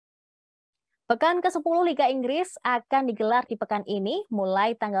Pekan ke-10 Liga Inggris akan digelar di pekan ini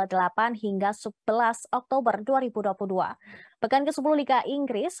mulai tanggal 8 hingga 11 Oktober 2022. Pekan ke-10 Liga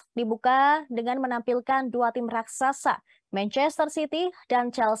Inggris dibuka dengan menampilkan dua tim raksasa, Manchester City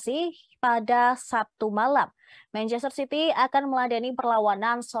dan Chelsea pada Sabtu malam. Manchester City akan meladeni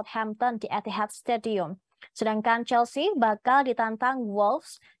perlawanan Southampton di Etihad Stadium. Sedangkan Chelsea bakal ditantang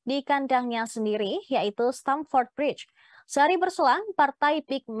Wolves di kandangnya sendiri, yaitu Stamford Bridge. Sehari berselang, partai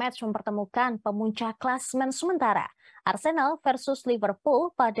big match mempertemukan pemuncak klasemen sementara Arsenal versus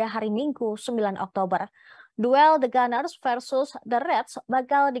Liverpool pada hari Minggu 9 Oktober. Duel The Gunners versus The Reds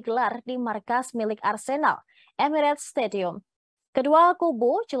bakal digelar di markas milik Arsenal, Emirates Stadium. Kedua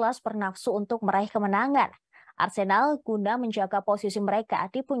kubu jelas bernafsu untuk meraih kemenangan. Arsenal guna menjaga posisi mereka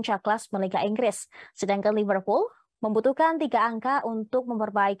di puncak klasemen Liga Inggris, sedangkan Liverpool membutuhkan 3 angka untuk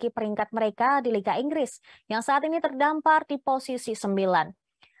memperbaiki peringkat mereka di Liga Inggris yang saat ini terdampar di posisi 9.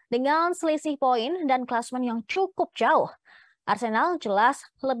 Dengan selisih poin dan klasemen yang cukup jauh, Arsenal jelas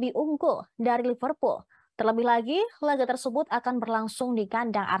lebih unggul dari Liverpool. Terlebih lagi, laga tersebut akan berlangsung di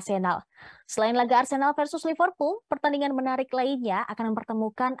kandang Arsenal. Selain laga Arsenal versus Liverpool, pertandingan menarik lainnya akan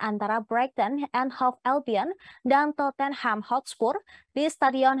mempertemukan antara Brighton and Hove Albion dan Tottenham Hotspur di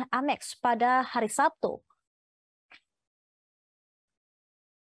Stadion Amex pada hari Sabtu.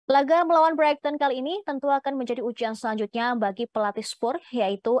 Laga melawan Brighton kali ini tentu akan menjadi ujian selanjutnya bagi pelatih Spurs,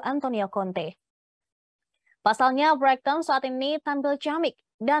 yaitu Antonio Conte. Pasalnya, Brighton saat ini tampil ciamik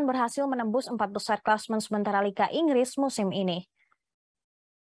dan berhasil menembus 4 besar klasemen sementara Liga Inggris musim ini.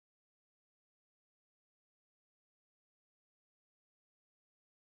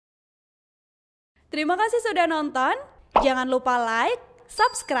 Terima kasih sudah nonton. Jangan lupa like,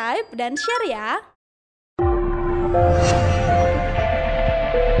 subscribe, dan share ya.